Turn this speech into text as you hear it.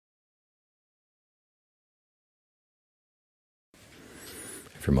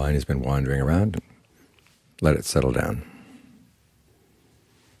If your mind has been wandering around, let it settle down.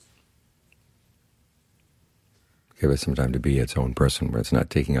 Give it some time to be its own person, where it's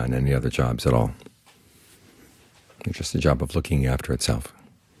not taking on any other jobs at all. It's just a job of looking after itself.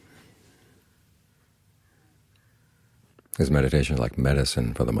 Because meditation is like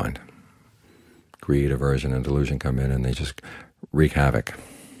medicine for the mind. Greed, aversion, and delusion come in and they just wreak havoc.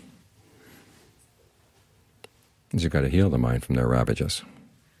 And you've got to heal the mind from their ravages.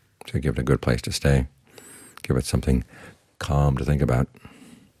 So give it a good place to stay. Give it something calm to think about.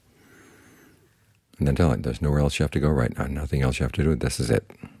 And then tell it there's nowhere else you have to go right now, nothing else you have to do, this is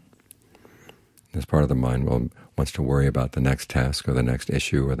it. This part of the mind wants to worry about the next task or the next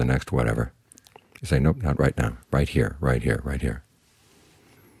issue or the next whatever. You say, nope, not right now, right here, right here, right here.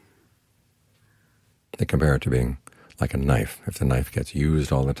 They compare it to being like a knife. If the knife gets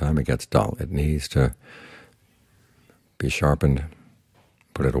used all the time, it gets dull. It needs to be sharpened,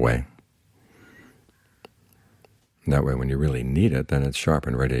 put it away. And that way, when you really need it, then it's sharp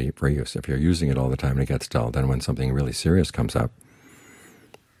and ready for use. If you're using it all the time and it gets dull, then when something really serious comes up,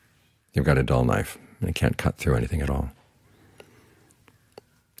 you've got a dull knife, and it can't cut through anything at all.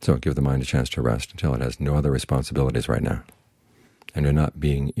 So give the mind a chance to rest until it has no other responsibilities right now. And you're not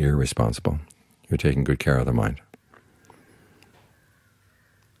being irresponsible. You're taking good care of the mind.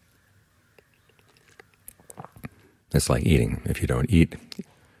 It's like eating. If you don't eat,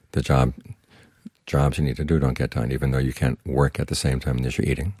 the jobs you need to do don't get done, even though you can't work at the same time as you're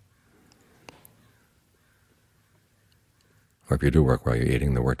eating. Or if you do work while you're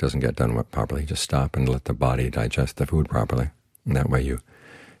eating, the work doesn't get done properly. Just stop and let the body digest the food properly. And that way you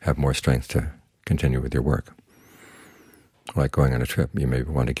have more strength to continue with your work. Like going on a trip, you may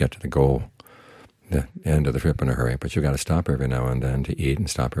want to get to the goal, the end of the trip in a hurry, but you've got to stop every now and then to eat and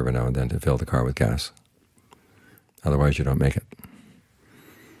stop every now and then to fill the car with gas. Otherwise you don't make it.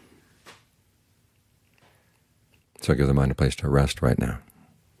 So give the mind a place to rest right now.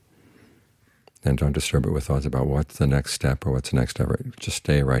 And don't disturb it with thoughts about what's the next step or what's the next step. Just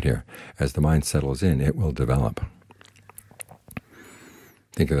stay right here. As the mind settles in, it will develop.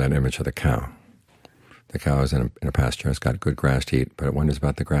 Think of that image of the cow. The cow is in a pasture. It's got good grass to eat, but it wonders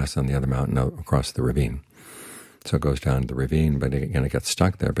about the grass on the other mountain across the ravine. So it goes down the ravine, but again it gets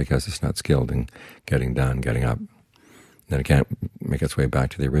stuck there because it's not skilled in getting down, getting up. Then it can't make its way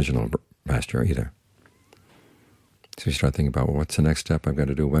back to the original pasture either. So you start thinking about, well, what's the next step I've got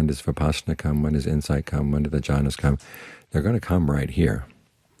to do? When does Vipassana come? When does insight come? When do the jhanas come? They're going to come right here.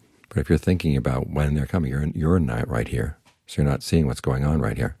 But if you're thinking about when they're coming, you're not right here. So you're not seeing what's going on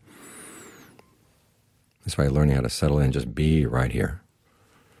right here. That's why learning how to settle in, just be right here.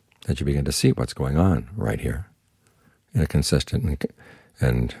 That you begin to see what's going on right here in a consistent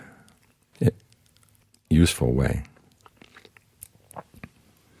and useful way.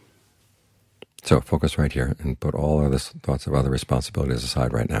 So focus right here and put all of the thoughts of other responsibilities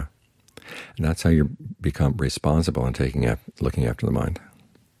aside right now. And that's how you become responsible in looking after the mind.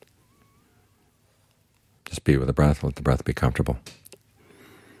 Just be with the breath, let the breath be comfortable.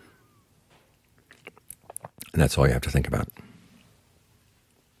 And that's all you have to think about.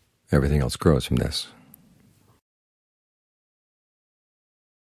 Everything else grows from this.